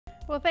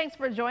Well, thanks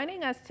for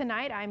joining us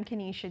tonight. I'm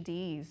Kenesha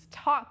Dees.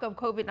 Talk of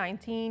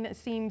COVID-19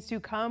 seems to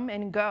come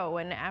and go,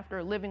 and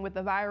after living with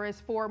the virus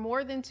for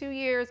more than 2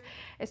 years,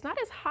 it's not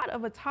as hot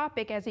of a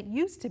topic as it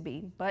used to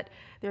be. But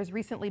there's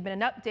recently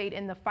been an update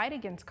in the fight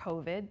against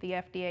COVID. The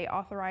FDA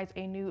authorized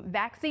a new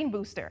vaccine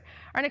booster.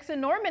 Our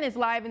Nixon Norman is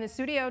live in the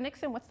studio.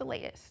 Nixon, what's the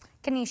latest?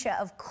 Kenesha,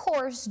 of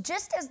course,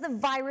 just as the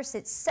virus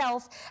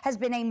itself has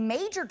been a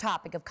major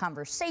topic of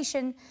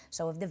conversation,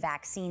 so have the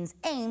vaccines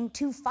aimed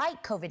to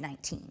fight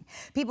COVID-19.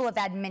 People have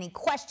had many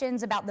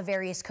questions about the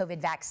various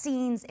COVID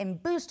vaccines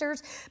and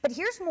boosters, but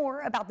here's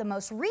more about the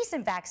most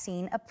recent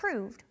vaccine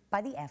approved by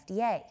the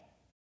FDA.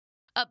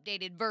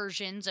 Updated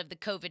versions of the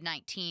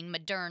COVID-19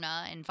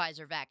 Moderna and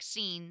Pfizer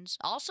vaccines,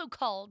 also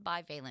called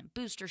bivalent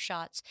booster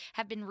shots,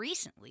 have been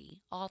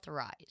recently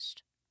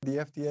authorized. The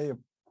FDA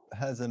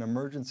has an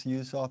emergency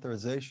use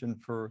authorization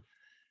for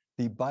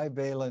the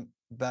bivalent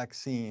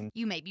vaccine.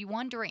 You may be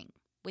wondering,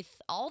 with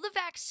all the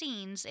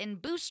vaccines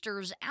and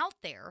boosters out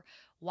there,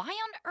 why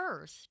on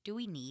earth do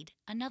we need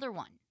another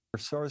one?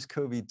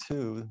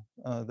 SARS-CoV-2,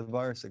 the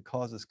virus that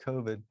causes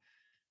COVID,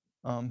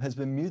 has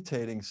been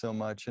mutating so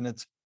much, and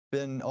it's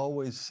been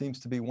always seems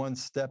to be one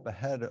step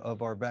ahead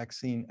of our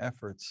vaccine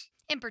efforts.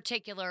 In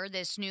particular,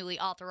 this newly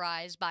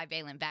authorized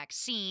bivalent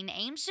vaccine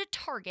aims to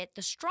target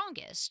the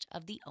strongest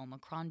of the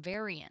Omicron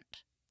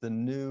variant. The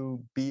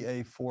new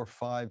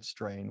BA.4/5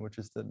 strain, which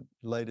is the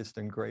latest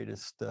and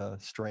greatest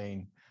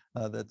strain,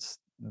 that's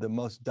the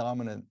most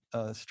dominant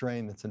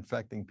strain that's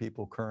infecting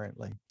people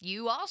currently.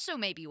 You also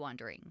may be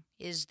wondering,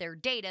 is there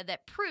data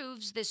that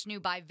proves this new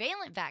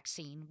bivalent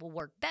vaccine will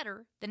work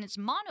better than its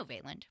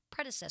monovalent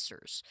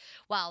predecessors?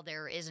 While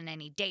there isn't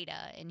any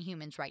data in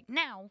humans right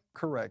now.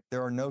 Correct.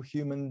 There are no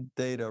human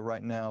data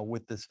right now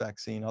with this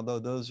vaccine, although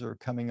those are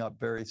coming up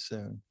very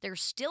soon.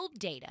 There's still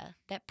data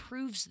that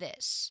proves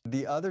this.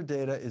 The other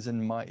data is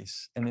in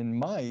mice, and in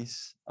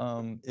mice,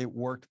 it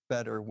worked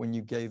better when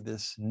you gave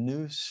this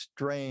new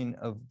strain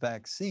of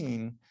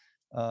vaccine,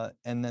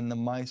 and then the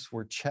mice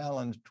were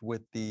challenged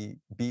with the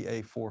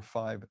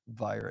BA.4/5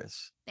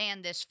 virus.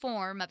 And this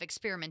form of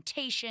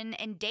experimentation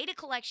and data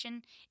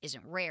collection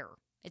isn't rare.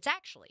 It's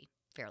actually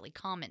fairly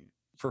common.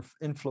 For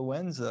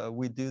influenza,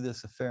 we do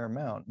this a fair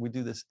amount. We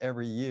do this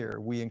every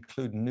year. We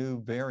include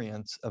new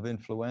variants of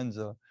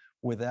influenza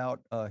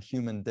without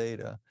human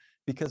data,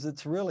 because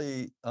it's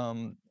really,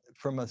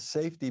 from a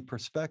safety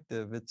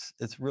perspective,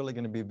 it's really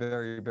going to be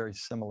very, very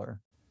similar.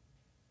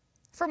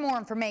 For more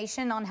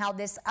information on how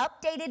this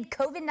updated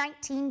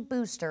COVID-19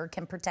 booster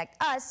can protect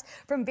us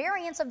from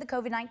variants of the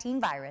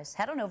COVID-19 virus,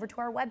 head on over to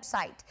our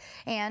website.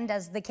 And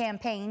as the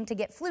campaign to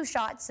get flu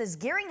shots is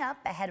gearing up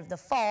ahead of the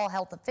fall,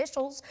 health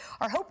officials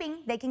are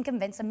hoping they can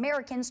convince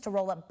Americans to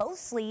roll up both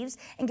sleeves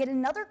and get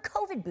another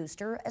COVID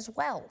booster as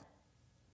well.